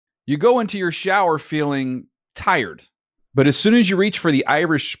You go into your shower feeling tired, but as soon as you reach for the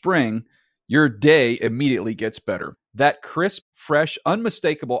Irish Spring, your day immediately gets better. That crisp, fresh,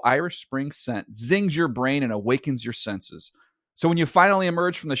 unmistakable Irish Spring scent zings your brain and awakens your senses. So when you finally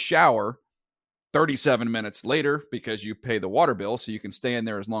emerge from the shower 37 minutes later, because you pay the water bill so you can stay in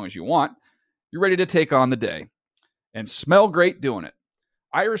there as long as you want, you're ready to take on the day and smell great doing it.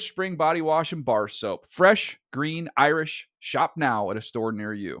 Irish Spring Body Wash and Bar Soap. Fresh, green, Irish. Shop now at a store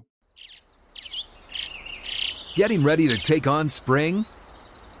near you. Getting ready to take on spring?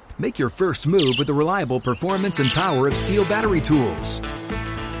 Make your first move with the reliable performance and power of Steel battery tools.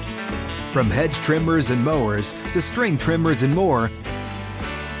 From hedge trimmers and mowers to string trimmers and more,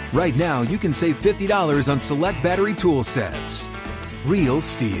 right now you can save $50 on select battery tool sets. Real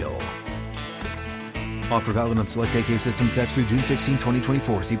Steel. Offer valid on select AK system sets through June 16,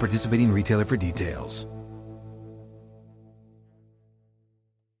 2024. See participating retailer for details.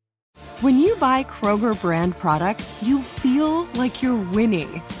 When you buy Kroger brand products, you feel like you're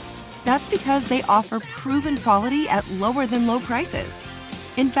winning. That's because they offer proven quality at lower than low prices.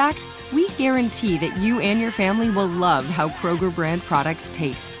 In fact, we guarantee that you and your family will love how Kroger brand products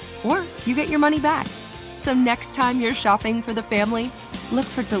taste, or you get your money back. So next time you're shopping for the family, look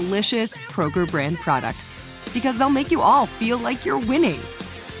for delicious Kroger brand products, because they'll make you all feel like you're winning.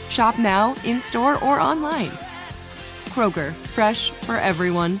 Shop now, in-store, or online. Kroger, fresh for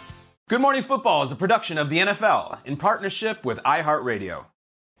everyone. Good Morning Football is a production of the NFL in partnership with iHeartRadio.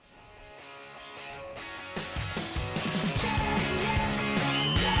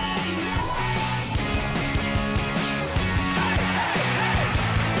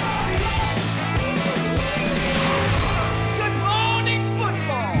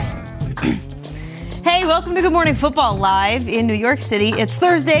 Hey, welcome to Good Morning Football live in New York City. It's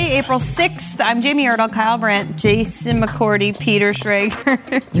Thursday, April 6th. I'm Jamie Erdahl, Kyle Brandt, Jason McCourty, Peter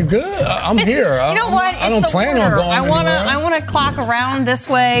Schrager. You good? I'm here. You know what? I don't plan on going anywhere. I want to clock around this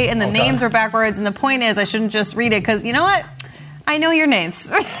way, and the names are backwards. And the point is, I shouldn't just read it because you know what? I know your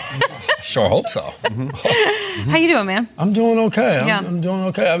names. Sure hope so. How you doing, man? I'm doing okay. I'm doing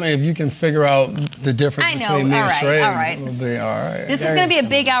okay. I mean, if you can figure out the difference between me and Shrey, it'll be all right. This is going to be a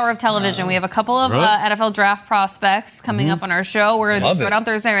big hour of television. We have a couple of NFL draft prospects coming up on our show. We're going to do it on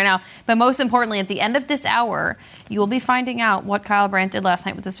Thursday right now. But most importantly, at the end of this hour, you will be finding out what Kyle Brandt did last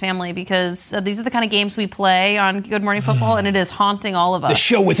night with his family, because these are the kind of games we play on Good Morning Football, and it is haunting all of us. The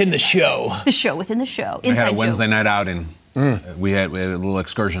show within the show. The show within the show. We had a Wednesday night outing. We had a little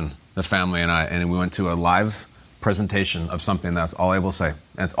excursion, the family and I, and we went to a live presentation of something. That's all I will say.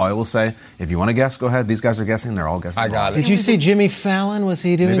 That's all I will say. If you want to guess, go ahead. These guys are guessing. They're all guessing. I got it. Did you see Jimmy Fallon? Was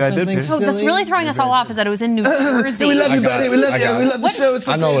he doing something silly? What's really throwing us all off is that it was in New Jersey. We love you, buddy. We love you. We love the show. It's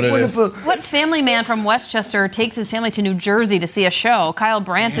I know what it is. What family man from Westchester takes his family to New Jersey to see a show? Kyle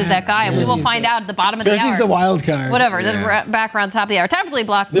Brandt is that guy, and we will find out at the bottom of the hour. Jersey's the wild card. Whatever. Back around top of the hour. Time for Lead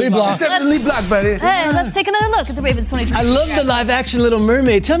Block. Lead Block. Lead Block, buddy. Hey, let's take another look at the Ravens 22. I love the live-action Little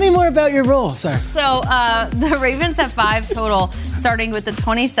Mermaid. Tell me more about your role, sir. So the Ravens have 5 total, starting with the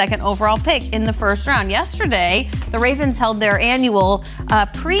 22nd overall pick in the first round. Yesterday, the Ravens held their annual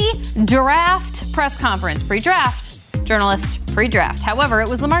pre-draft press conference. Pre-draft, journalist, pre-draft. However, it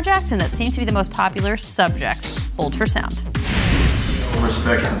was Lamar Jackson that seemed to be the most popular subject. Hold for sound. With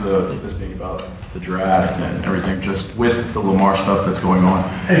respect to this being about the draft and everything, just with the Lamar stuff that's going on.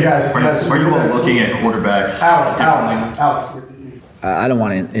 Hey guys, are you all looking at quarterbacks differently? I don't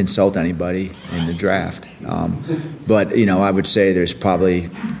want to insult anybody in the draft, but I would say there's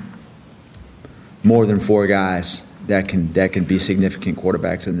probably more than 4 guys that can be significant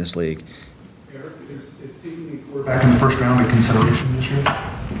quarterbacks in this league. Is taking a quarterback in the first round a consideration this year?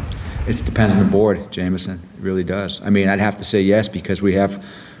 It depends on the board, Jameson. It really does. I mean, I'd have to say yes because we have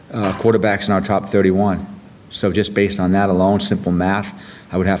quarterbacks in our top 31. So just based on that alone, simple math,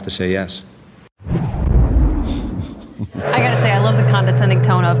 I would have to say yes. I gotta say, I love the condescending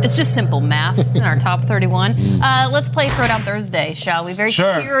tone of, it's just simple math. It's in our top 31. Let's play Throwdown Thursday, shall we? Very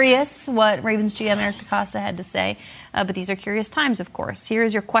curious what Ravens GM Eric DeCosta had to say. But these are curious times, of course.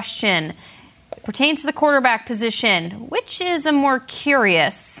 Here's your question. It pertains to the quarterback position. Which is a more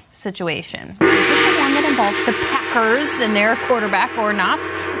curious situation? Is it the one that involves the Packers and their quarterback or not?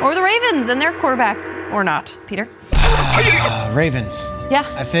 Or the Ravens and their quarterback or not? Peter? Ravens. Yeah.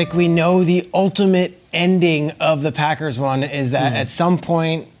 I think we know the ultimate ending of the Packers one is that at some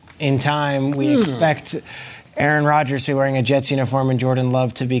point in time we expect Aaron Rodgers to be wearing a Jets uniform and Jordan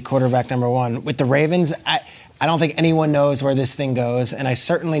Love to be quarterback number 1. With the Ravens, I don't think anyone knows where this thing goes, and I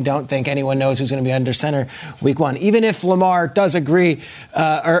certainly don't think anyone knows who's going to be under center week 1. Even if Lamar does agree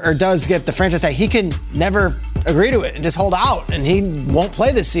or does get the franchise tag, he can never agree to it and just hold out, and he won't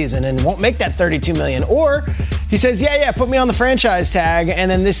play this season and won't make that $32 million. Or he says, yeah, put me on the franchise tag, and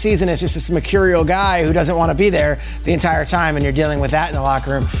then this season it's just this mercurial guy who doesn't want to be there the entire time, and you're dealing with that in the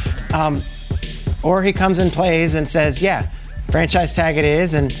locker room. Or he comes and plays and says, yeah, franchise tag it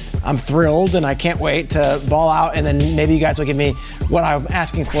is, and I'm thrilled, and I can't wait to ball out, and then maybe you guys will give me what I'm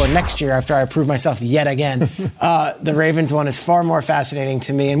asking for next year after I prove myself yet again. The Ravens one is far more fascinating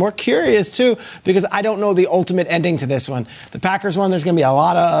to me, and more curious, too, because I don't know the ultimate ending to this one. The Packers one, there's going to be a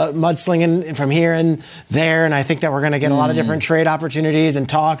lot of mudslinging from here and there, and I think that we're going to get a lot of different trade opportunities and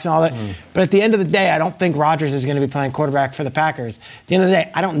talks and all that. But at the end of the day, I don't think Rodgers is going to be playing quarterback for the Packers. At the end of the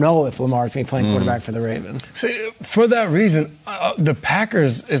day, I don't know if Lamar is going to be playing quarterback for the Ravens. See, for that reason, the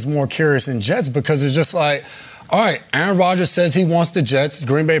Packers is more curious than Jets, because it's just like, all right, Aaron Rodgers says he wants the Jets.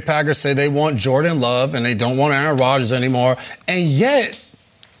 Green Bay Packers say they want Jordan Love and they don't want Aaron Rodgers anymore. And yet,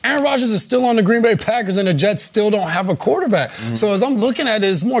 Aaron Rodgers is still on the Green Bay Packers and the Jets still don't have a quarterback. So as I'm looking at it,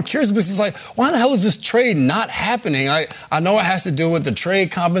 it's more curious because it's like, why the hell is this trade not happening? I know it has to do with the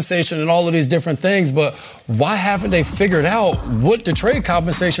trade compensation and all of these different things, but why haven't they figured out what the trade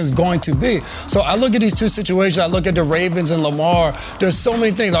compensation is going to be? So I look at these two situations. I look at the Ravens and Lamar. There's so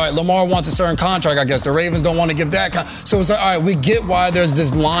many things. All right, Lamar wants a certain contract, I guess. The Ravens don't want to give that. So it's like, all right, we get why there's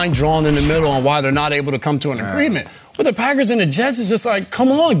this line drawn in the middle and why they're not able to come to an agreement. But the Packers and the Jets is just like, come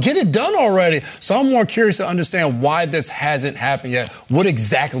on, get it done already. So I'm more curious to understand why this hasn't happened yet. What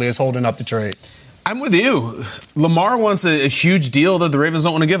exactly is holding up the trade? I'm with you. Lamar wants a huge deal that the Ravens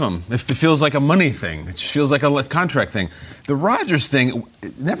don't want to give him. It feels like a money thing. It feels like a contract thing. The Rodgers thing,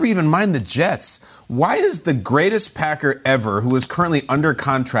 never even mind the Jets. Why is the greatest Packer ever, who is currently under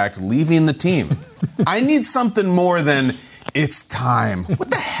contract, leaving the team? I need something more than it's time.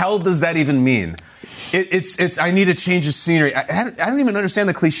 What the hell does that even mean? It's. I need a change of scenery. I don't even understand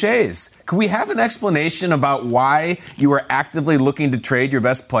the cliches. Could we have an explanation about why you are actively looking to trade your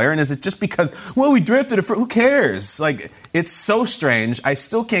best player? And is it just because, well, we drafted it? Who cares? Like, it's so strange. I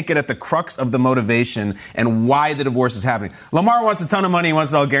still can't get at the crux of the motivation and why the divorce is happening. Lamar wants a ton of money. He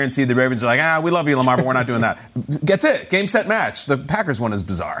wants it all guaranteed. The Ravens are like, we love you, Lamar, but we're not doing that. That's it. Game, set, match. The Packers one is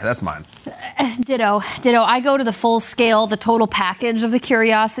bizarre. That's mine. Ditto. I go to the full scale, the total package of the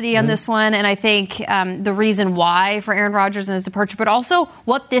curiosity on this one, and I think the reason why for Aaron Rodgers and his departure, but also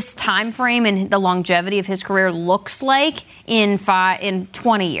what this time frame and the longevity of his career looks like in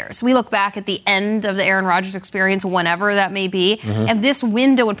 20 years. We look back at the end of the Aaron Rodgers experience, whenever that may be, and this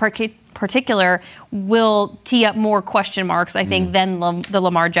window in particular will tee up more question marks, I think, than the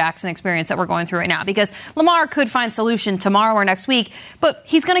Lamar Jackson experience that we're going through right now. Because Lamar could find solution tomorrow or next week, but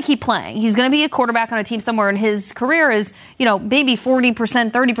he's going to keep playing. He's going to be a quarterback on a team somewhere, and his career is, maybe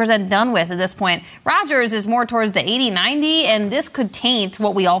 40%, 30% done with at this point. Rodgers is more towards the 80, 90, and this could taint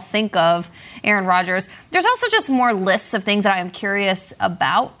what we all think of Aaron Rodgers. There's also just more lists of things that I am curious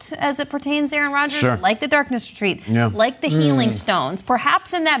about as it pertains to Aaron Rodgers, like the Darkness Retreat, like the Healing Stones.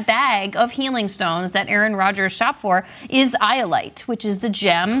 Perhaps in that bag of Healing Stones that Aaron Rodgers shopped for is iolite, which is the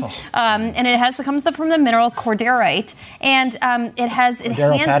gem, and it comes from the mineral corderite, and it has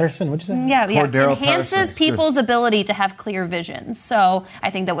Cordero Patterson. What'd you say? Yeah, enhances people's ability to have clear vision. So I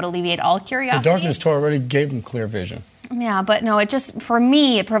think that would alleviate all curiosity. The Darkness Tour already gave him clear vision. Yeah, but no, for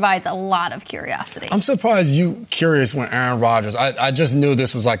me, it provides a lot of curiosity. I'm surprised you curious when Aaron Rodgers. I just knew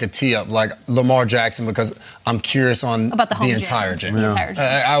this was like a tee-up, like Lamar Jackson, because I'm curious on about the entire gym. The entire gym.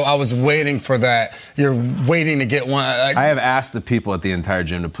 I was waiting for that. You're waiting to get one. I have asked the people at the entire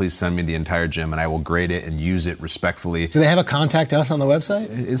gym to please send me the entire gym, and I will grade it and use it respectfully. Do they have a contact us on the website?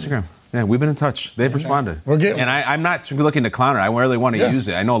 Instagram. Yeah, we've been in touch. They've responded. We're getting. And I'm not looking to clown it. I really want to use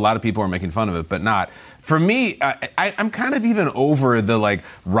it. I know a lot of people are making fun of it, but not. For me, I'm kind of even over the,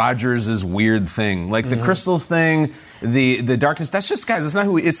 Rodgers' weird thing. Like, the crystals thing, the darkness, that's just, guys, it's not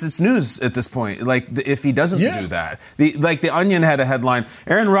who it's news at this point. Like, if he doesn't do that. The Onion had a headline,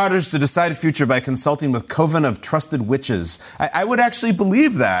 Aaron Rodgers to decide future by consulting with Coven of Trusted Witches. I would actually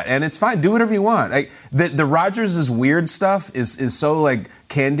believe that, and it's fine. Do whatever you want. The Rodgers' weird stuff is so,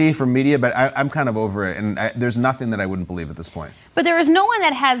 candy for media, but I'm kind of over it, and there's nothing that I wouldn't believe at this point. But there is no one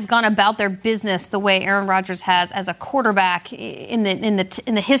that has gone about their business the way Aaron Rodgers has as a quarterback in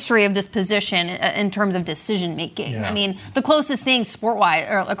the history of this position in terms of decision making. Yeah. I mean, the closest thing sport-wise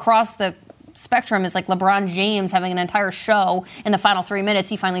or across the spectrum is like LeBron James having an entire show. In the final 3 minutes,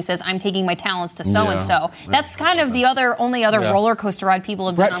 he finally says, "I'm taking my talents to so and so." That's kind of the only other roller coaster ride people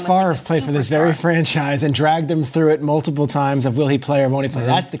have Brett been on. Favre played for this very franchise and dragged them through it multiple times. Of will he play or won't he play?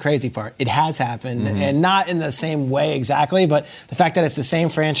 That's the crazy part. It has happened, and not in the same way exactly, but the fact that it's the same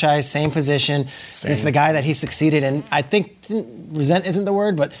franchise, same position, and it's the guy that he succeeded in. I think resent isn't the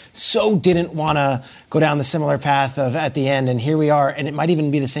word, but so didn't want to go down the similar path of at the end, and here we are, and it might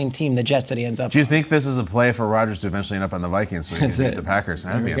even be the same team, the Jets, that he ends up. Do you think this is a play for Rodgers to eventually end up on the Vikings so he can beat the Packers?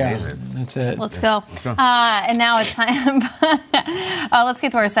 That'd be amazing. That's it. Let's go. And now it's time. Let's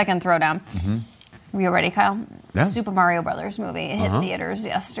get to our second throwdown. Are you ready, Kyle? Yeah. Super Mario Brothers movie. It hit theaters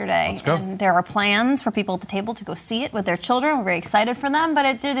yesterday. Let's go. And there are plans for people at the table to go see it with their children. We're very excited for them, but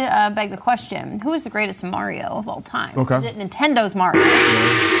it did beg the question, who is the greatest Mario of all time? Okay. Is it Nintendo's Mario?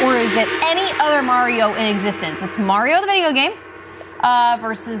 Or is it any other Mario in existence? It's Mario the video game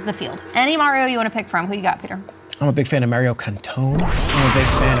versus the field. Any Mario you want to pick from. Who you got, Peter? I'm a big fan of Mario Cantone. I'm a big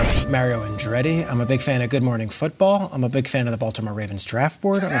fan of Mario Andretti. I'm a big fan of Good Morning Football. I'm a big fan of the Baltimore Ravens draft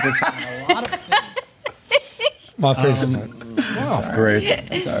board. I'm a big fan of a lot of things. My face is... Wow. That's great.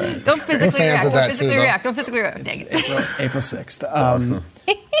 Sorry. Don't physically react. of Don't that physically too, react. Don't physically react. Dang it. April 6th.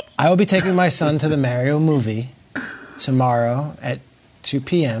 I will be taking my son to the Mario movie tomorrow at 2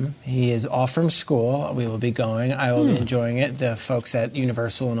 p.m. He is off from school. We will be going. I will be enjoying it. The folks at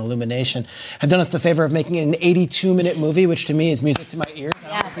Universal and Illumination have done us the favor of making it an 82-minute movie, which to me is music to my ears.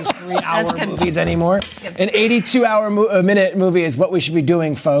 I don't want these 3-hour movies anymore. An 82-minute movie is what we should be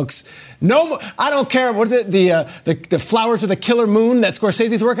doing, folks. No, I don't care. What is it? The Flowers of the Killer Moon that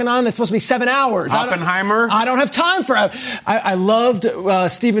Scorsese's working on? It's supposed to be 7 hours. Oppenheimer? I don't have time for it. I loved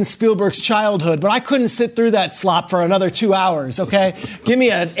Steven Spielberg's childhood, but I couldn't sit through that slop for another 2 hours, okay? Give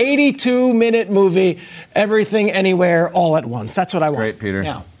me an 82-minute movie, everything, anywhere, all at once. That's what I want. Great, Peter.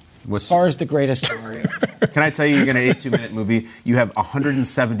 Now, as far as the greatest Mario. Can I tell you, you're going to an 82-minute movie. You have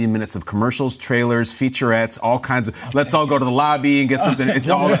 170 minutes of commercials, trailers, featurettes, all kinds of. Let's all go to the lobby and get something. It's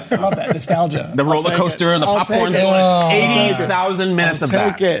all that stuff. I love that nostalgia. The roller coaster and the popcorn's going. 80,000 minutes of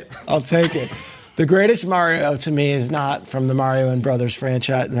that. I'll take it. The greatest Mario to me is not from the Mario Brothers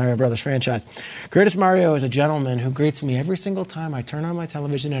franchise. Greatest Mario is a gentleman who greets me every single time I turn on my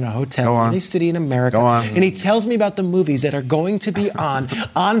television in a hotel in any city in America. And he tells me about the movies that are going to be on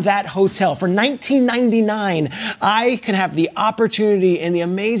that hotel. For $19.99, I can have the opportunity and the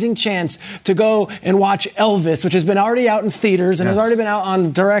amazing chance to go and watch Elvis, which has been already out in theaters and has already been out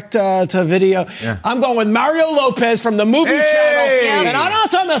on direct to video. Yeah. I'm going with Mario Lopez from the movie channel. And I'm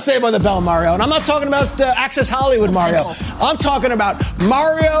not talking about Saved by the Bell Mario. And I'm not talking about Access Hollywood Mario. I'm talking about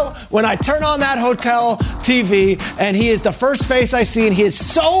Mario when I turn on that hotel TV and he is the first face I see and he is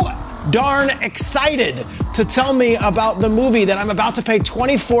so darn excited to tell me about the movie that I'm about to pay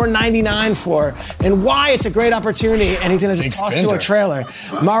 $24.99 for and why it's a great opportunity, and he's going to just toss to a trailer.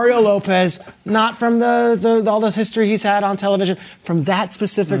 Mario Lopez, not from all the history he's had on television, from that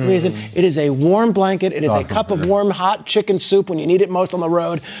specific reason. It is a warm blanket. It is a cup of warm, hot chicken soup when you need it most on the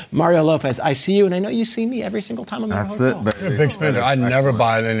road. Mario Lopez, I see you, and I know you see me every single time I'm in a hotel. You're a big spender. I never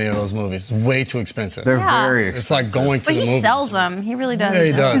buy any of those movies. It's way too expensive. They're very expensive. It's like going to the movies. But he sells them. He really does. Yeah,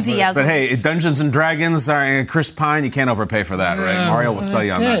 he does. But hey, Dungeons and Dragons, Chris Pine, you can't overpay for that, right? Mario will sell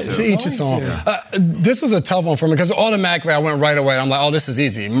you on that too. To each its own. This was a tough one for me because automatically I went right away. I'm like, oh, this is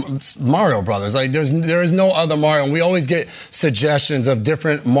easy. Mario Brothers. Like, there is no other Mario. And we always get suggestions of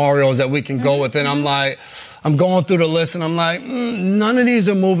different Marios that we can go with. And I'm like, I'm going through the list and I'm like, none of these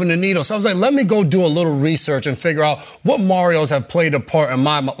are moving the needle. So I was like, let me go do a little research and figure out what Marios have played a part in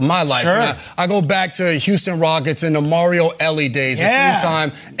my life. Sure. I go back to Houston Rockets in the Mario Ellie days, a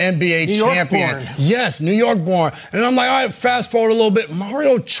 3-time NBA champion. Yes, New York born. And I'm like, all right, fast forward a little bit.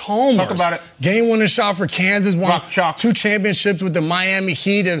 Mario Chalmers. Talk about it. Game-winning shot for Kansas. Won 2 championships with the Miami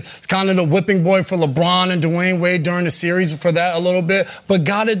Heat. It's kind of the whipping boy for LeBron and Dwayne Wade during the series for that a little bit, but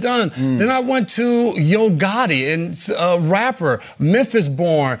got it done. Then I went to Yo Gotti, and a rapper, Memphis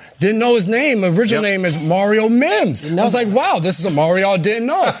born. Didn't know his name. Original name is Mario Mims. I was like, wow, this is a Mario I didn't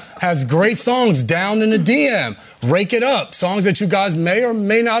know. Has great songs, Down in the DM. Rake It Up, songs that you guys may or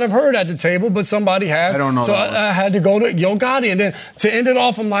may not have heard at the table, but somebody has. I don't know. So I had to go to Yo Gotti, and then to end it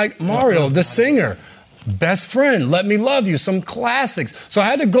off, I'm like, Mario, the singer. Best Friend, Let Me Love You, some classics. So I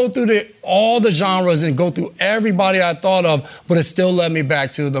had to go through all the genres and go through everybody I thought of, but it still led me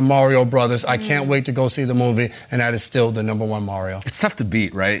back to the Mario Brothers. I can't wait to go see the movie, and that is still the #1 Mario. It's tough to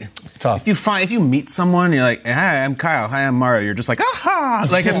beat, right? Tough. If you meet someone, you're like, hi, I'm Kyle. Hi, I'm Mario. You're just like, aha!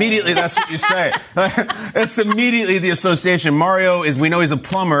 Like immediately, that's what you say. It's immediately the association. Mario we know he's a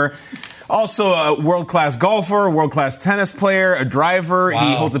plumber. Also a world-class golfer, world-class tennis player, a driver. Wow.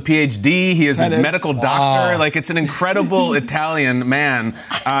 He holds a PhD. He is a medical doctor. Like, it's an incredible Italian man.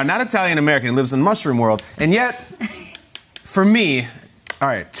 Not Italian-American. He lives in the mushroom world. And yet, for me, all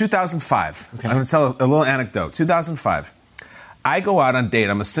right, 2005. Okay. I'm going to tell a little anecdote. 2005. I go out on a date.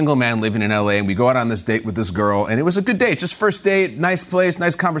 I'm a single man living in LA, and we go out on this date with this girl, and it was a good date. Just first date, nice place,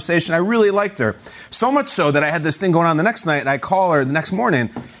 nice conversation. I really liked her. So much so that I had this thing going on the next night, and I call her the next morning,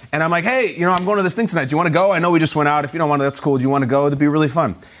 and I'm like, hey, I'm going to this thing tonight. Do you want to go? I know we just went out. If you don't want to, that's cool. Do you want to go? It'd be really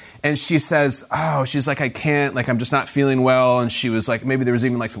fun. And she says, she's like, I can't. Like, I'm just not feeling well. And she was like, maybe there was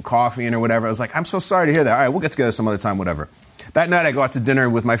even like some coffee in or whatever. I was like, I'm so sorry to hear that. All right, we'll get together some other time, whatever. That night, I go out to dinner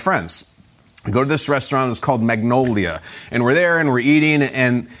with my friends. We go to this restaurant. It's called Magnolia. And we're there, and we're eating,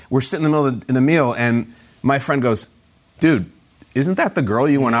 and we're sitting in the middle of the meal, and my friend goes, dude, isn't that the girl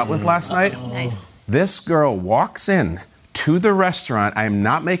you went out with last night? Nice. This girl walks in to the restaurant, I am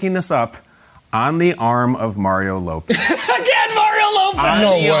not making this up, on the arm of Mario Lopez. Again, Mario Lopez! On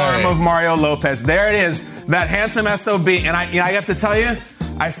the arm of Mario Lopez. There it is, that handsome SOB. And I have to tell you,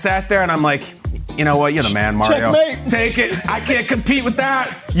 I sat there, and I'm like, you know what? You're the man, Mario. Checkmate. Take it. I can't compete with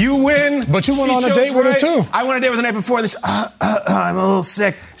that. You win. But you went on a date with her, too. I went on a date with her the night before. I'm a little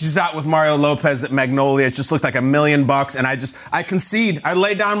sick. She's out with Mario Lopez at Magnolia. It just looked like $1 million. And I concede. I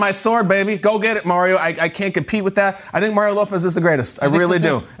lay down my sword, baby. Go get it, Mario. I can't compete with that. I think Mario Lopez is the greatest. I really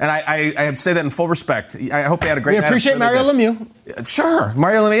do. And I say that in full respect. I hope he had a great night. We appreciate Mario Lemieux. Sure.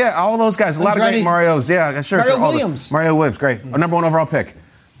 Mario Lemieux. Yeah, all those guys. A lot of great Marios. Yeah, sure. Mario Williams. Mario Williams. Great. Number 1 overall pick.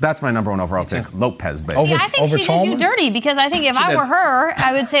 That's my number 1 overall pick. Lopez, baby. I think she did you dirty because I think if I were her,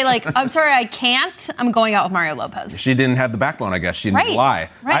 I would say, like, I'm sorry, I can't. I'm going out with Mario Lopez. She didn't have the backbone, I guess. She didn't lie.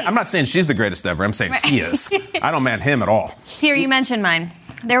 Right. I'm not saying she's the greatest ever. I'm saying he is. I don't man him at all. Peter, you mentioned mine.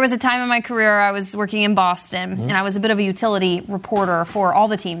 There was a time in my career I was working in Boston, and I was a bit of a utility reporter for all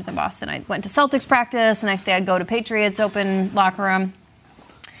the teams in Boston. I went to Celtics practice. The next day I'd go to Patriots open locker room.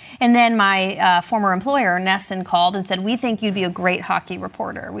 And then my former employer, Nesson, called and said, we think you'd be a great hockey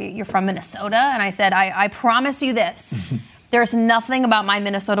reporter. You're from Minnesota. And I said, I promise you this. There's nothing about my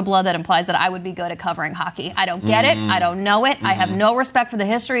Minnesota blood that implies that I would be good at covering hockey. I don't get it. I don't know it. I have no respect for the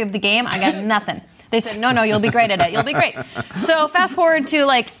history of the game. I got nothing. They said, no, you'll be great at it. You'll be great. So fast forward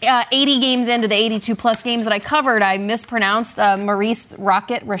to 80 games into the 82-plus games that I covered, I mispronounced Maurice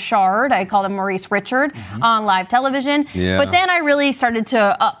Rocket Richard. I called him Maurice Richard on live television. Yeah. But then I really started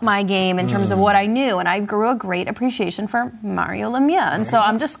to up my game in terms of what I knew, and I grew a great appreciation for Mario Lemieux. And so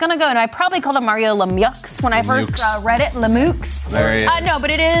I'm just going to go, and I probably called him Mario Lemieux when I first read it, Lemieux. There he is. No,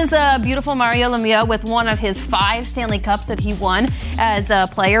 but it is a beautiful Mario Lemieux with one of his 5 Stanley Cups that he won as a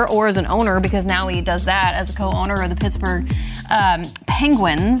player or as an owner, because now he does that as a co-owner of the Pittsburgh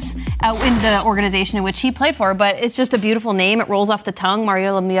Penguins in the organization in which he played for. But it's just a beautiful name. It rolls off the tongue.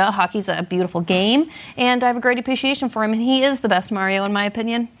 Mario Lemieux. Hockey's a beautiful game, and I have a great appreciation for him. And he is the best Mario, in my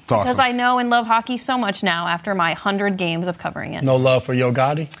opinion. It's awesome. Because I know and love hockey so much now after my 100 games of covering it. No love for Yo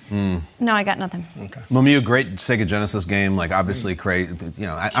Gotti? No, I got nothing. Okay. Lemieux, great Sega Genesis game. Like, obviously great.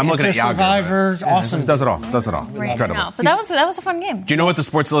 I'm looking at Yager. Survivor. Awesome. Does it all. Right. Incredible. No, but that was a fun game. Do you know what the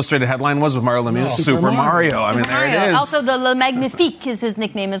Sports Illustrated headline was with Mario Lemieux? Super Mario. I mean, there it is. Also, the Le Magnifique is his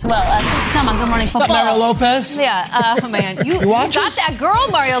nickname as well. Come on, Good Morning Football. What's up, Mario Lopez? Yeah, man. You got that girl,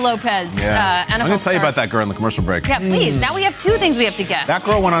 Mario Lopez. Yeah. I'm going to tell you about that girl in the commercial break. Yeah, please. Now we have 2 things we have to guess. That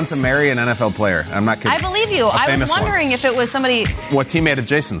girl went on to marry an NFL player. I'm not kidding. I believe you. I was wondering if it was somebody. What teammate of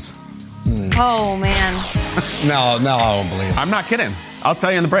Jason's? Oh, man. No, I don't believe it. I'm not kidding. I'll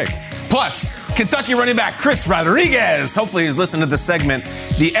tell you in the break. Plus, Kentucky running back Chris Rodriguez. Hopefully he's listening to this segment.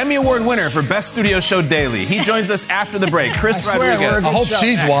 The Emmy Award winner for Best Studio Show Daily. He joins us after the break. Chris Rodriguez. I hope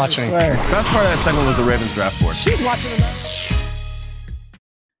she's watching. Best part of that segment was the Ravens draft board. She's watching the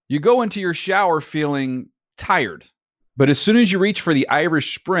You go into your shower feeling tired, but as soon as you reach for the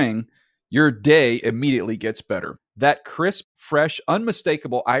Irish Spring, your day immediately gets better. That crisp, fresh,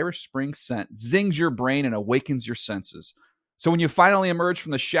 unmistakable Irish Spring scent zings your brain and awakens your senses. So when you finally emerge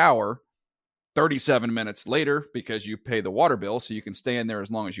from the shower, 37 minutes later, because you pay the water bill so you can stay in there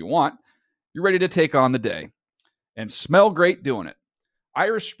as long as you want, you're ready to take on the day. And smell great doing it.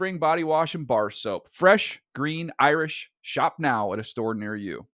 Irish Spring Body Wash and Bar Soap. Fresh, green, Irish. Shop now at a store near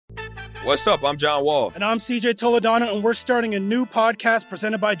you. What's up? I'm John Wall. And I'm CJ Toledano, and we're starting a new podcast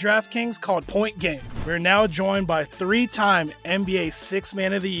presented by DraftKings called Point Game. We're now joined by 3-time NBA Sixth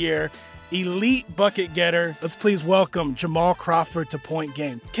Man of the Year, elite bucket getter. Let's please welcome Jamal Crawford to Point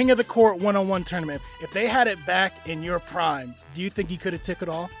Game. King of the Court one-on-one tournament. If they had it back in your prime, do you think you could have took it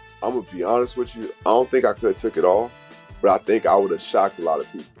all? I'm going to be honest with you. I don't think I could have took it all, but I think I would have shocked a lot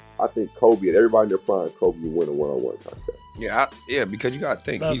of people. I think Kobe and everybody in their prime, Kobe would win a one-on-one contest. Yeah, because you got to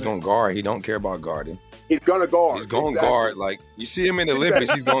think. Love He's it. going to guard. He don't care about guarding. He's gonna guard. He's going to Exactly. guard. Like, you see him in the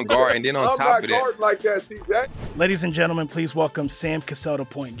Olympics, he's going to guard. And then on I'm top not of that, guarding like that, CJ. Ladies and gentlemen, please welcome Sam Cassell to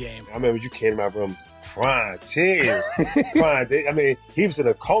Point Game. I remember you came to my room crying, tears, crying. I mean, he was in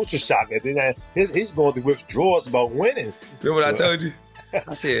a culture shock. And then he's going through withdrawals about winning. remember what I told you?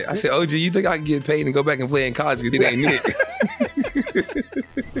 I said, OG, you think I can get paid and go back and play in college because it ain't it?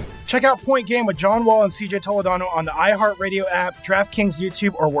 Check out Point Game with John Wall and CJ Toledano on the iHeartRadio app, DraftKings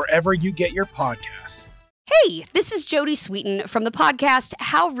YouTube, or wherever you get your podcasts. Hey, this is Jodie Sweetin from the podcast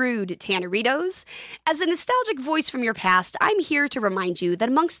How Rude, Tanneritos. As a nostalgic voice from your past, I'm here to remind you that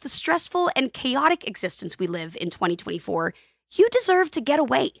amongst the stressful and chaotic existence we live in 2024, you deserve to get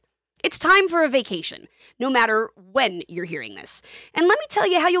away. It's time for a vacation, no matter when you're hearing this. And let me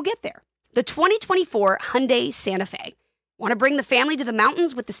tell you how you'll get there. The 2024 Hyundai Santa Fe. Want to bring the family to the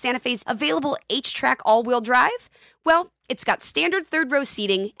mountains with the Santa Fe's available H-Track all-wheel drive? Well, it's got standard third-row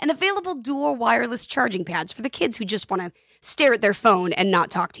seating and available dual wireless charging pads for the kids who just want to stare at their phone and not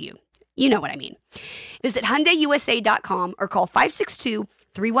talk to you. You know what I mean. Visit HyundaiUSA.com or call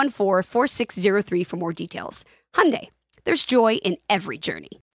 562-314-4603 for more details. Hyundai, there's joy in every journey.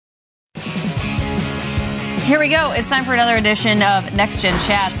 Here we go. It's time for another edition of Next Gen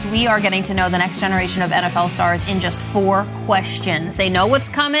Chats. We are getting to know the next generation of NFL stars in just 4 questions. They know what's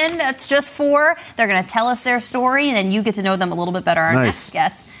coming. That's just 4. They're going to tell us their story, and then you get to know them a little bit better. Our next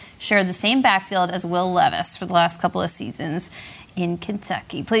guest shared the same backfield as Will Levis for the last couple of seasons in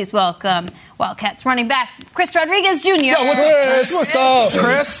Kentucky. Please welcome Wildcats running back Chris Rodriguez Jr. Yo, what's up,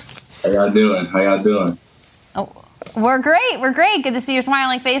 Chris? How y'all doing? Oh, we're great. Good to see your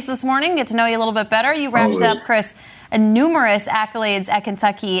smiling face this morning. Get to know you a little bit better. You wrapped up, Chris, numerous accolades at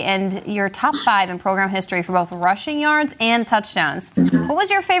Kentucky and your top 5 in program history for both rushing yards and touchdowns. Mm-hmm. What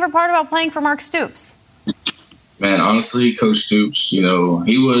was your favorite part about playing for Mark Stoops? Man, honestly, Coach Stoops, he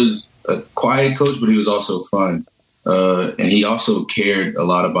was a quiet coach, but he was also fun. And he also cared a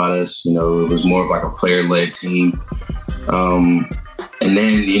lot about us. It was more of like a player-led team. And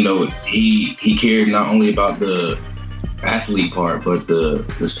then, he cared not only about the athlete part, but the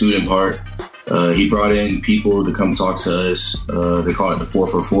student part. He brought in people to come talk to us. They call it the 4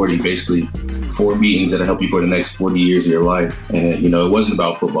 for 40, basically 4 meetings that'll help you for the next 40 years of your life. And, it wasn't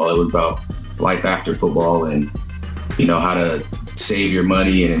about football. It was about life after football and, how to save your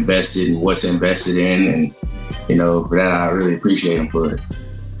money and invest it and what's invested in. And, for that, I really appreciate him for it.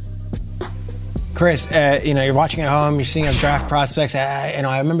 Chris, you're watching at home, you're seeing our draft prospects.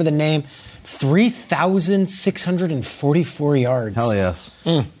 I remember the name, 3,644 yards. Hell yes.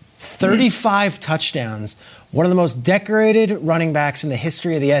 35 touchdowns. One of the most decorated running backs in the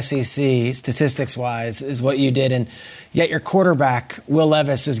history of the SEC, statistics-wise, is what you did. And yet your quarterback, Will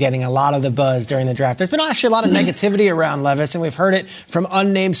Levis, is getting a lot of the buzz during the draft. There's been actually a lot of negativity around Levis, and we've heard it from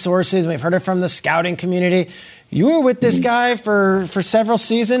unnamed sources. We've heard it from the scouting community. You were with this guy for several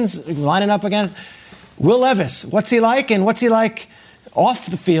seasons, lining up against Will Levis. What's he like, and what's he like off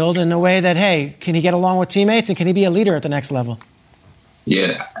the field in a way that, hey, can he get along with teammates, and can he be a leader at the next level?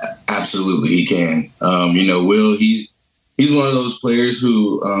 Yeah, absolutely, he can. Will, he's one of those players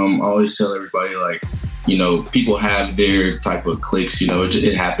who I always tell everybody, people have their type of cliques,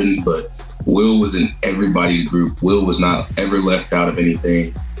 it happens, but Will was in everybody's group. Will was not ever left out of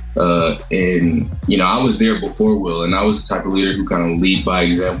anything. And I was there before Will, and I was the type of leader who kind of lead by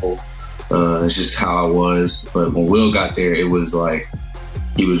example. It's just how I was. But when Will got there, it was like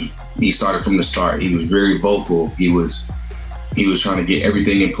he started from the start. He was very vocal. He was trying to get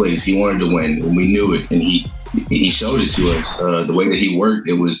everything in place. He wanted to win, and we knew it. And he showed it to us. The way that he worked,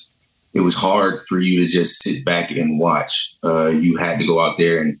 it was hard for you to just sit back and watch. You had to go out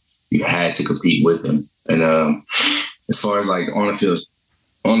there and you had to compete with him. And as far as like on the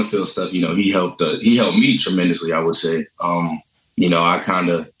field stuff, he helped me tremendously, I would say. I kind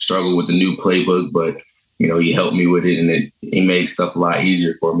of struggled with the new playbook, but he helped me with it, and it made stuff a lot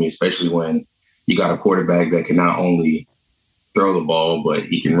easier for me, especially when you got a quarterback that can not only throw the ball, but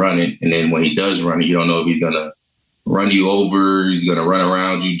he can run it. And then when he does run it, you don't know if he's going to run you over, he's going to run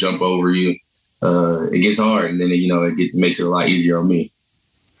around you, jump over you. It gets hard, and then, it makes it a lot easier on me.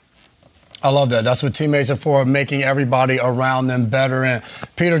 I love that. That's what teammates are for, making everybody around them better. And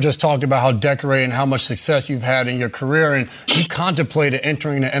Peter just talked about how decorated and how much success you've had in your career. And you contemplated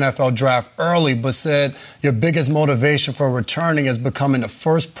entering the NFL draft early, but said your biggest motivation for returning is becoming the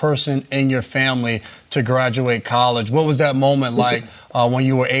first person in your family to graduate college. What was that moment like when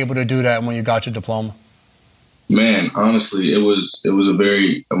you were able to do that and when you got your diploma? Man, honestly, it was a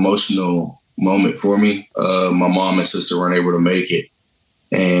very emotional moment for me. My mom and sister weren't able to make it.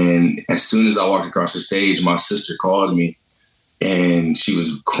 And as soon as I walked across the stage, my sister called me and she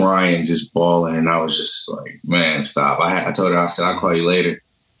was crying, just bawling. And I was just like, man, stop. I told her, I said, I'll call you later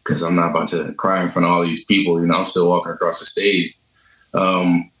because I'm not about to cry in front of all these people. You know, I'm still walking across the stage.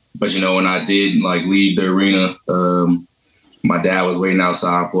 But, you know, when I did like leave the arena, my dad was waiting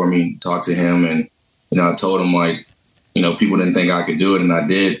outside for me, talked to him. And, you know, I told him like, you know, people didn't think I could do it. And I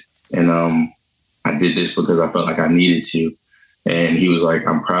did. And I did this because I felt like I needed to. And he was like,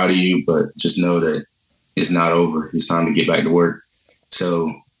 I'm proud of you, but just know that it's not over. It's time to get back to work.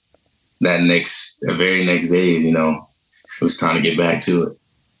 So that very next day, you know, it was time to get back to it.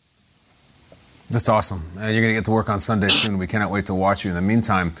 That's awesome. You're going to get to work on Sunday soon. We cannot wait to watch you. In the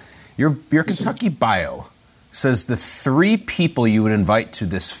meantime, your Kentucky bio says the 3 people you would invite to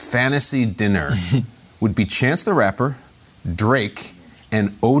this fantasy dinner would be Chance the Rapper, Drake,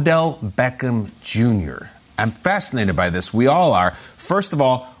 and Odell Beckham Jr. I'm fascinated by this. We all are. First of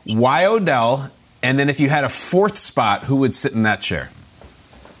all, why Odell? And then if you had a 4th spot, who would sit in that chair?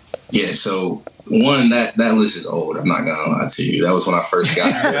 Yeah, so one, that list is old. I'm not going to lie to you. That was when I first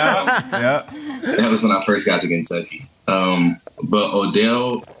got to That was when I first got to Kentucky. But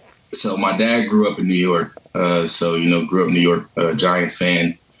Odell, so my dad grew up in New York. So, you know, grew up New York, Giants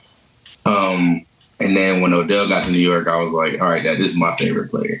fan. And then when Odell got to New York, I was like, all right, Dad, this is my favorite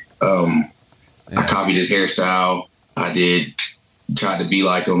player. I copied his hairstyle. I tried to be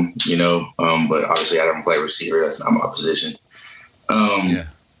like him, you know, but obviously I don't play receiver. That's not my position.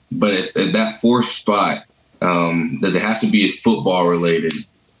 But at that 4th spot, does it have to be football related?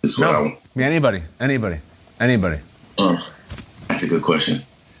 Is what I want. Anybody. That's a good question.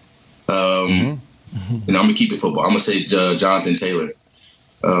 You know, I'm going to keep it football. I'm going to say Jonathan Taylor.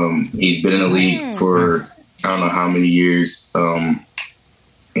 He's been in the league for I don't know how many years. And,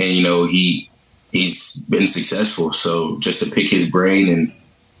 you know, he's been successful. So just to pick his brain and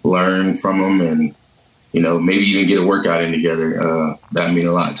learn from him and, you know, maybe even get a workout in together, that mean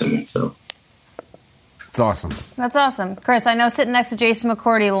a lot to me. So it's awesome. That's awesome. Chris, I know sitting next to Jason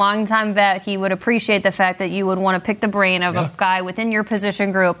McCourty, longtime vet, he would appreciate the fact that you would want to pick the brain of a guy within your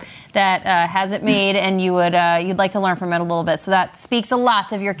position group that has it made, and you'd like to learn from it a little bit. So that speaks a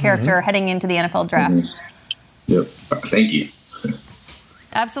lot of your character heading into the NFL draft. Yep. Thank you.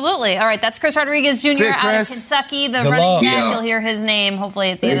 Absolutely. All right, that's Chris Rodriguez Jr. out of Kentucky, the running back. You'll hear his name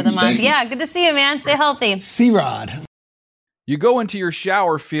hopefully at the end of the month. Yeah, good to see you, man. Stay healthy. C-Rod. You go into your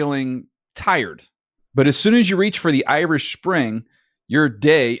shower feeling tired, but as soon as you reach for the Irish Spring, your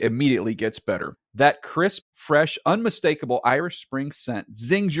day immediately gets better. That crisp, fresh, unmistakable Irish Spring scent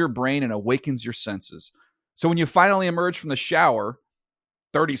zings your brain and awakens your senses. So when you finally emerge from the shower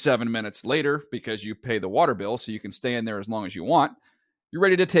 37 minutes later, because you pay the water bill so you can stay in there as long as you want, you're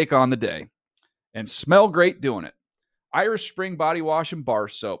ready to take on the day and smell great doing it. Irish Spring Body Wash and Bar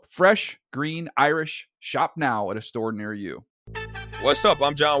Soap. Fresh, green, Irish. Shop now at a store near you. What's up?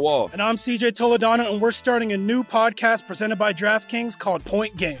 I'm John Wall. And I'm CJ Toledano, and we're starting a new podcast presented by DraftKings called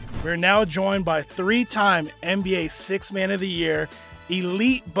Point Game. We're now joined by 3-time NBA Sixth Man of the Year,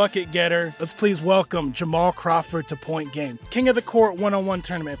 elite bucket getter. Let's please welcome Jamal Crawford to Point Game. King of the Court one-on-one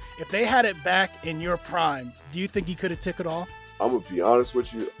tournament. If they had it back in your prime, do you think you could have took it all? I'm going to be honest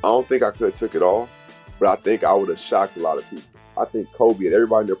with you. I don't think I could have took it all, but I think I would have shocked a lot of people. I think Kobe and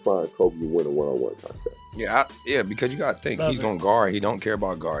everybody in their prime, Kobe would win a one-on-one contest. Yeah, because you got to think, he's going to guard. He don't care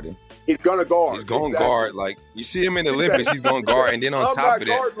about guarding. He's going to guard. He's going to guard. Like, you see him in the Olympics, he's going to guard. And then on top of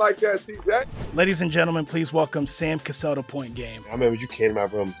that. I'm not like that, CJ. Ladies and gentlemen, please welcome Sam Cassell to Point Game. I remember you came to my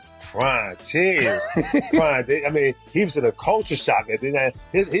room crying, tears, crying. I mean, he was in a culture shock. And then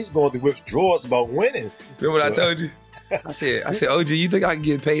he's going through withdrawals about winning. Remember what I told you? I said, OG, you think I can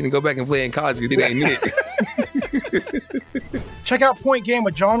get paid and go back and play in college because it ain't it? Check out Point Game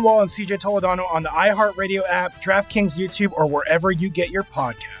with John Wall and CJ Toledano on the iHeartRadio app, DraftKings YouTube, or wherever you get your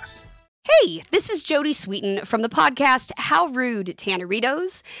podcasts. Hey, this is Jodie Sweetin from the podcast How Rude,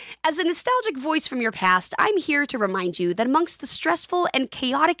 Tanneritos. As a nostalgic voice from your past, I'm here to remind you that amongst the stressful and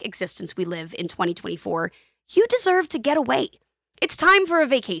chaotic existence we live in 2024, you deserve to get away. It's time for a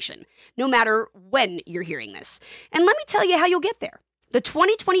vacation, no matter when you're hearing this. And let me tell you how you'll get there. The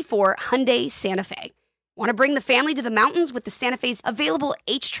 2024 Hyundai Santa Fe. Want to bring the family to the mountains with the Santa Fe's available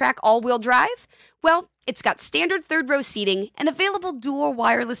H-Track all-wheel drive? Well, it's got standard third-row seating and available dual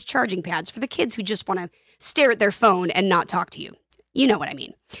wireless charging pads for the kids who just want to stare at their phone and not talk to you. You know what I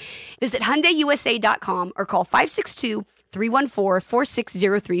mean. Visit HyundaiUSA.com or call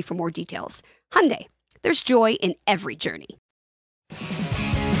 562-314-4603 for more details. Hyundai, there's joy in every journey.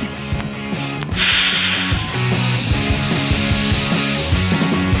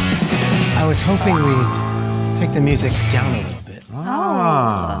 I was hoping we'd take the music down a little bit.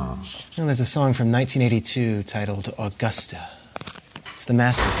 Ah. You know, there's a song from 1982 titled Augusta. the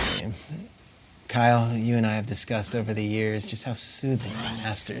Masters theme. Kyle, you and I have discussed over the years just how soothing the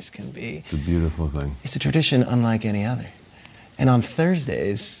Masters can be. It's a beautiful thing. It's a tradition unlike any other. And on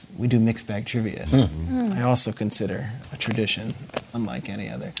Thursdays, we do mixed bag trivia. I also consider a tradition unlike any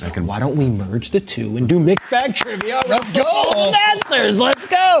other. Why don't we merge the two and do mixed bag trivia? Let's go! The Masters! Let's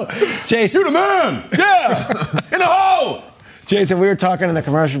go! Jason. You're the man! Yeah! In the hole! Jason, we were talking in the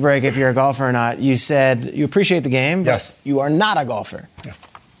commercial break if you're a golfer or not. You said you appreciate the game, but you are not a golfer. Yeah.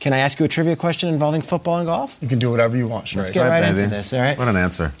 Can I ask you a trivia question involving football and golf? You can do whatever you want, Let's get right into this, all right? What an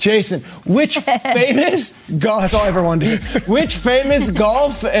answer. Jason, which famous golf, that's all I ever wanted to do. Which famous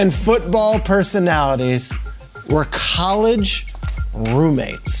golf and football personalities were college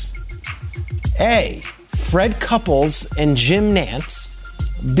roommates? A, Fred Couples and Jim Nantz.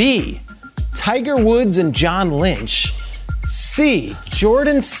 B, Tiger Woods and John Lynch. C,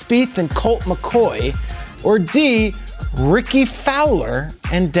 Jordan Spieth and Colt McCoy. Or D, Ricky Fowler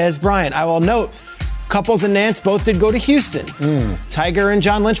and Des Bryant. I will note, Couples and Nance both did go to Houston. Tiger and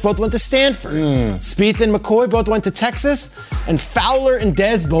John Lynch both went to Stanford. Spieth and McCoy both went to Texas. And Fowler and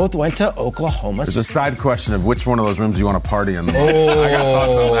Des both went to Oklahoma There's a side question of which one of those rooms you want to party in. I got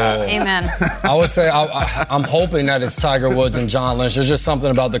thoughts on that. Amen. I would say I'm hoping that it's Tiger Woods and John Lynch. There's just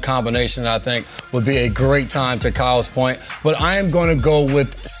something about the combination that I think would be a great time, to Kyle's point. But I am going to go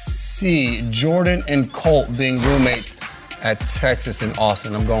with C, Jordan and Colt being roommates at Texas and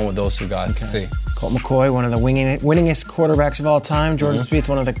Austin. I'm going with those two guys. Okay. C. Colt McCoy, one of the winningest quarterbacks of all time. Jordan Spieth,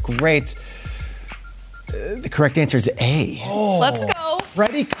 one of the greats. The correct answer is A. Let's go.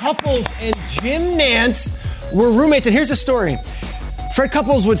 Freddie Couples and Jim Nantz were roommates. And here's the story. Fred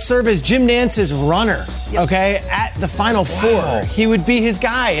Couples would serve as Jim Nantz's runner, okay, at the Final Four. He would be his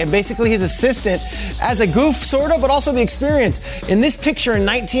guy and basically his assistant as a goof, sort of, but also the experience. In this picture in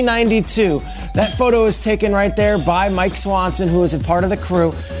 1992, that photo is taken right there by Mike Swanson, who was a part of the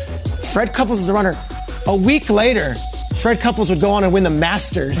crew. Fred Couples is the runner. A week later, Fred Couples would go on and win the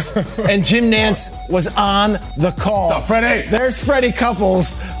Masters, and Jim Nantz was on the call. What's up, Freddie? There's Freddie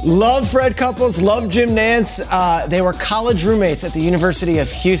Couples. Love Fred Couples, love Jim Nantz. They were college roommates at the University of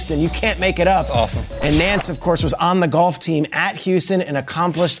Houston. You can't make it up. That's awesome. And Nantz, of course, was on the golf team at Houston, an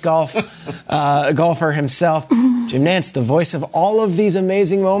accomplished golfer himself. Jim Nantz, the voice of all of these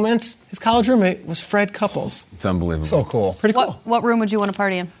amazing moments, his college roommate was Fred Couples. It's unbelievable. So cool. Pretty cool. What room would you want to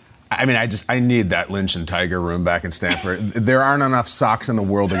party in? I mean, I need that Lynch and Tiger room back in Stanford. There aren't enough socks in the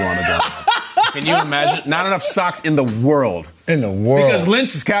world to go on a date. Can you imagine? Not enough socks in the world. In the world. Because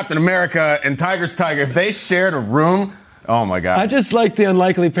Lynch is Captain America and Tiger's Tiger. If they shared a room, oh my God. I just like the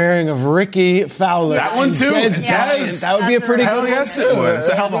unlikely pairing of Ricky Fowler. That one too. And Des Bryant. That would be a pretty good one. Hell yes, it would. It's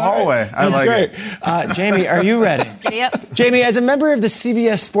a hell of a hallway. I That's like great. it. Jamie, are you ready? Giddy up. Jamie, as a member of the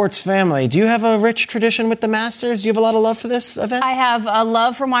CBS Sports family, do you have a rich tradition with the Masters? Do you have a lot of love for this event? I have a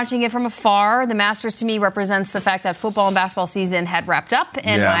love from watching it from afar. The Masters to me represents the fact that football and basketball season had wrapped up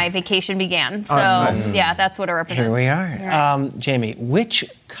and my vacation began. So, that's nice. yeah, that's what it represents. Here we are. Jamie, which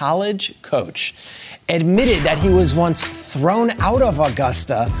college coach admitted that he was once thrown out of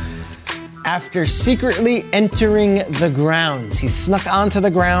Augusta after secretly entering the grounds? He snuck onto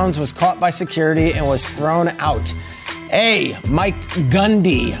the grounds, was caught by security, and was thrown out. A, Mike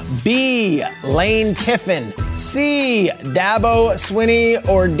Gundy. B, Lane Kiffin. C, Dabo Swinney.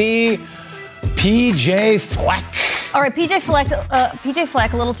 Or D, P.J. Fleck. All right, PJ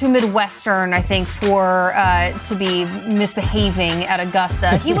Fleck, a little too Midwestern, I think, for to be misbehaving at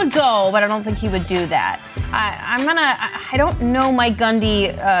Augusta. He would go, but I don't think he would do that. I don't know Mike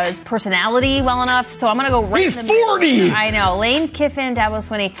Gundy's personality well enough, so I'm gonna go right. He's in the 40. middle. I know, Lane Kiffin, Dabo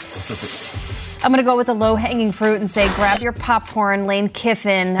Swinney. I'm gonna go with the low-hanging fruit and say, grab your popcorn, Lane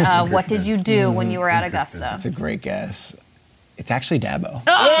Kiffin. What did you do when you were at Augusta? That's a great guess. It's actually Dabo.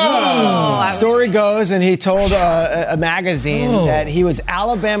 Oh! Story goes, and he told a magazine that he was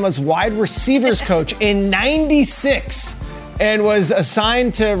Alabama's wide receivers coach in '96 and was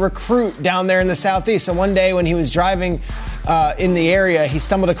assigned to recruit down there in the Southeast. So one day when he was driving in the area, he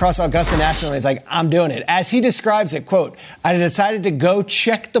stumbled across Augusta National, and he's like, I'm doing it. As he describes it, quote, I decided to go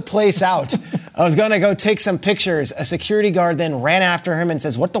check the place out. I was going to go take some pictures. A security guard then ran after him and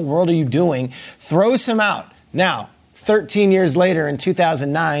says, what the world are you doing? Throws him out. Now, 13 years later, in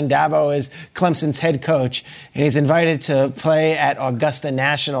 2009, Dabo is Clemson's head coach, and he's invited to play at Augusta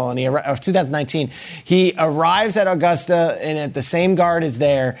National. And 2019, he arrives at Augusta, and the same guard is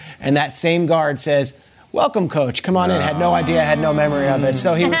there, and that same guard says, welcome, coach. Come on in. Had no idea, had no memory of it.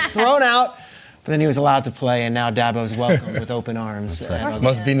 So he was thrown out But then he was allowed to play, and now Dabo's welcomed with open arms.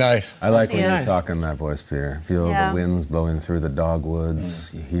 Must be nice. I like when you Nice. talk in that voice, Peter. Feel the winds blowing through the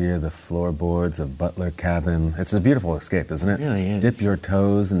dogwoods. You hear the floorboards of Butler Cabin. It's a beautiful escape, isn't it? It really is. Dip your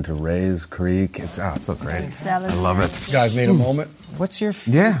toes into Ray's Creek. It's so great. I love it. You guys need a moment? What's your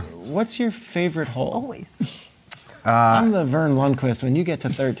What's your favorite hole? Always. I'm the Vern Lundquist. When you get to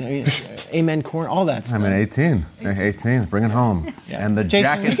 13, amen, corn, all that stuff. I'm at 18. 18. Bring it home. Yeah. And the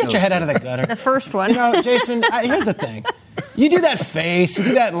Jason, jacket. you get your head out of the gutter. The first one. You know, Jason, here's the thing. You do that face, you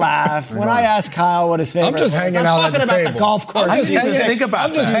do that laugh. When I ask Kyle what his favorite I'm just hole is, hanging out at the talking about table. the golf course. I'm just Think about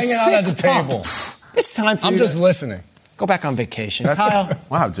I'm just that. hanging out at the Sick table. It's time for I'm you just to listening. go back on vacation. Kyle,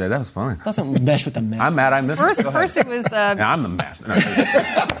 Wow, Jay, that was funny. doesn't mesh with the mess. I'm mad I missed it. Go ahead. First it was. Yeah, I'm the master. No.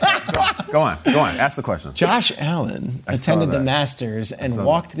 Go on. Ask the question. Josh Allen I saw attended the that. Masters and saw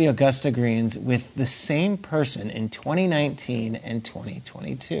walked the Augusta Greens with the same person in 2019 and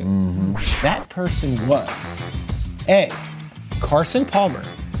 2022. Mm-hmm. That person was A. Carson Palmer,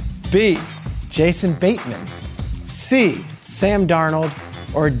 B. Jason Bateman, C. Sam Darnold,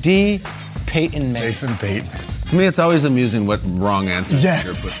 or D. Peyton Manning. Jason Bateman. To me, it's always amusing what wrong answers Yes.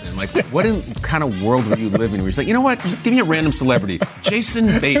 you're putting in. Like, what kind of world were you living where you're like, you know what? Just give me a random celebrity. Jason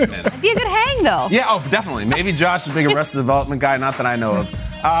Bateman. Be a good hang, though. Yeah, oh, definitely. Maybe Josh is a big Arrested Development guy, not that I know of.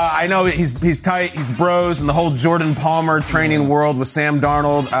 I know he's tight, he's bros, and the whole Jordan Palmer training world with Sam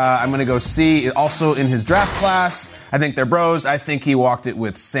Darnold. I'm going to go C. Also in his draft class, I think they're bros. I think he walked it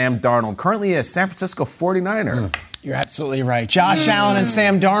with Sam Darnold, currently a San Francisco 49er. You're absolutely right. Josh Allen and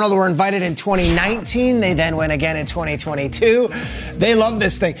Sam Darnold were invited in 2019. They then went again in 2022. They love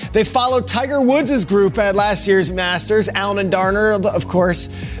this thing. They followed Tiger Woods' group at last year's Masters. Allen and Darnold, of course,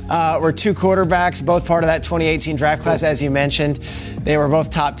 were two quarterbacks, both part of that 2018 draft class, as you mentioned. They were both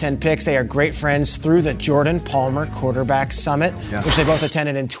top 10 picks. They are great friends through the Jordan Palmer Quarterback Summit, which they both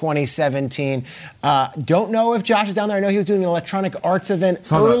attended in 2017. Don't know if Josh is down there. I know he was doing an electronic arts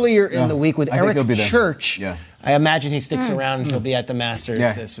event earlier in the week with I think he'll Eric be there. Church. Yeah. I imagine he sticks around and he'll be at the Masters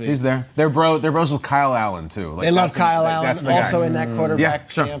this week. He's there. They're bros with Kyle Allen, too. Like, They love Kyle that's Allen, the also guy. in that quarterback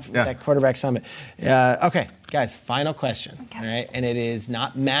sure. camp, Yeah. that quarterback summit. Okay, guys, final question. All right, and it is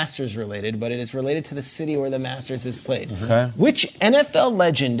not Masters related, but it is related to the city where the Masters is played. Okay. Which NFL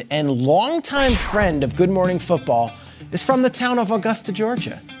legend and longtime friend of Good Morning Football is from the town of Augusta,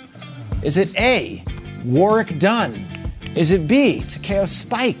 Georgia? Is it A, Warwick Dunn? Is it B, Takeo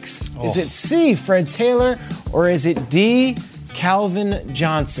Spikes? Is it C, Fred Taylor? Or is it D, Calvin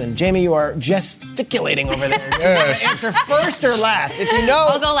Johnson? Jamie, you are gesticulating over there. Yes. Answer first or last? If you know,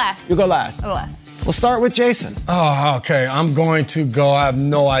 I'll go last. you go last. I'll go last. We'll start with Jason. Oh, okay. I'm going to go. I have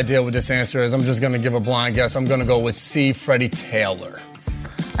no idea what this answer is. I'm just going to give a blind guess. I'm going to go with C, Freddie Taylor.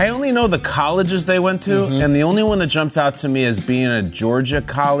 I only know the colleges they went to, and the only one that jumped out to me as being a Georgia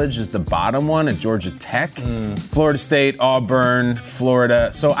college is the bottom one at Georgia Tech. Florida State, Auburn,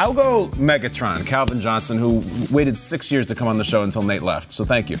 Florida. So I'll go Megatron, Calvin Johnson, who waited 6 years to come on the show until Nate left. So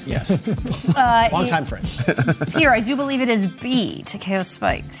thank you. Yes. Long-time friend. Peter, I do believe it is B, Takeo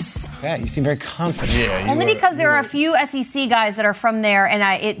Spikes. Yeah, you seem very confident. Yeah. Only because there are a few SEC guys that are from there, and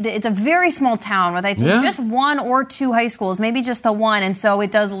it's a very small town with, I think, just one or two high schools, maybe just the one, and so it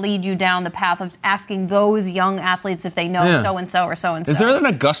does lead you down the path of asking those young athletes if they know so-and-so or so-and-so. Is there an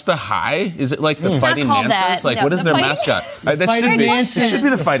Augusta High? Is it like the Fighting not called Mantas? that. Like, No, what is the their Fighting- mascot? That Fighting should be. Mantas. It should be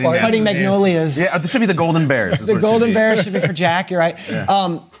the Fighting Mantas. Fighting Magnolias. Yeah, it should be the Golden Bears. is The what it should Golden be. Bears should be for Jack, you're right.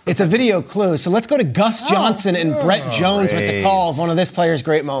 It's a video clue. So let's go to Gus Johnson and Brett Jones with the great. call of one of this player's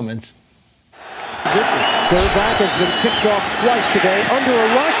great moments. Quarterback has been picked off twice today, under a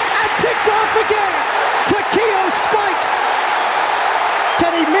rush, and picked off again! Takeo Spikes!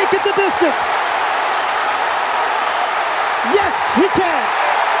 Can he make it the distance? Yes, he can!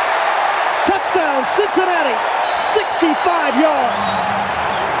 Touchdown, Cincinnati! 65 yards!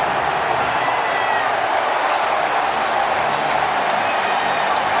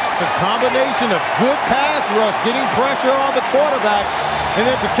 It's a combination of good pass rush, getting pressure on the quarterback, and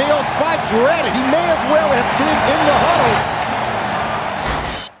then Takeo Spikes ready. He may as well have been in the huddle.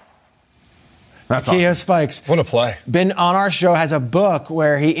 That's Takeo Spikes. What a play. Been on our show, has a book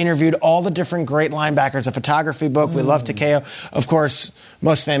where he interviewed all the different great linebackers, a photography book. We love Takeo. Of course,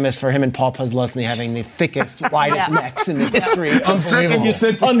 most famous for him and Paul Posluszny having the thickest, widest necks in the history. Unbelievable. You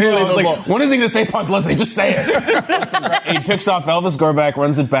said Unbelievable. like, when is he going to say Posluszny? Just say it. He picks off Elvis Grbac,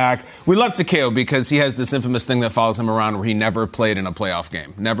 runs it back. We love Takeo because he has this infamous thing that follows him around where he never played in a playoff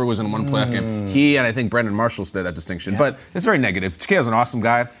game. Never was in one playoff game. He and I think Brendan Marshall did that distinction. But it's very negative. Takeo's an awesome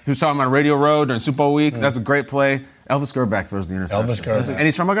guy. Who saw him on Radio Road during Super Bowl week. That's a great play. Elvis Grbac throws the interception. Elvis Grbac. And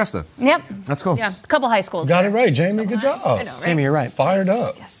he's from Augusta. Yep. That's cool. Yeah, a couple high schools. Got it right, Jamie. Good job. I know, right? Jamie, you're right. Fired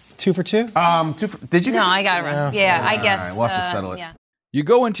up. Yes. 2 for 2? Did you? No, I got it wrong. Yeah, I guess. All right, we'll have to settle it. Yeah. You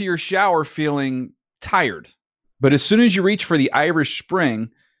go into your shower feeling tired, but as soon as you reach for the Irish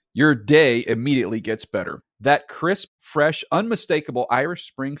Spring, your day immediately gets better. That crisp, fresh, unmistakable Irish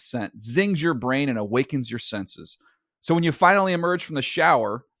Spring scent zings your brain and awakens your senses. So when you finally emerge from the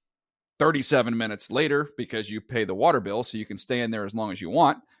shower, 37 minutes later, because you pay the water bill so you can stay in there as long as you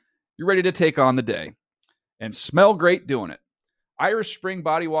want, you're ready to take on the day and smell great doing it. Irish Spring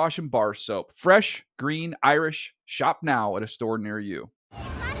Body Wash and Bar Soap. Fresh, green, Irish. Shop now at a store near you.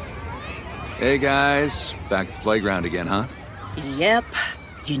 Hey guys, back at the playground again, huh? Yep.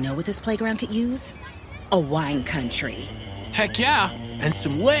 You know what this playground could use? A wine country. Heck yeah, and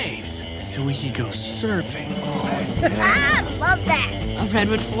some waves so we could go surfing. Oh, yeah. Love that. A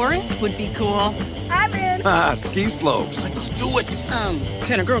redwood forest would be cool. I'm in. Ski slopes. Let's do it.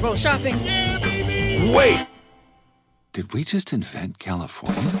 Can a girl go shopping? Yeah, baby. Wait. Did we just invent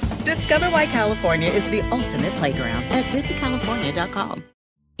California? Discover why California is the ultimate playground at visitcalifornia.com.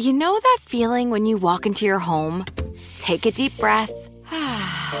 You know that feeling when you walk into your home, take a deep breath,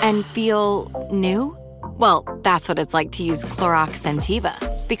 and feel new? Well, that's what it's like to use Clorox Scentiva.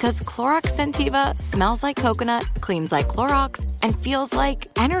 Because Clorox Scentiva smells like coconut, cleans like Clorox, and feels like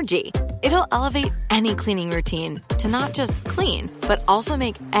energy. It'll elevate any cleaning routine to not just clean, but also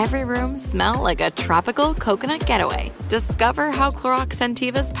make every room smell like a tropical coconut getaway. Discover how Clorox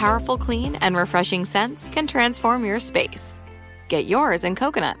Scentiva's powerful clean and refreshing scents can transform your space. Get yours in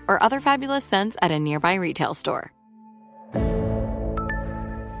coconut or other fabulous scents at a nearby retail store.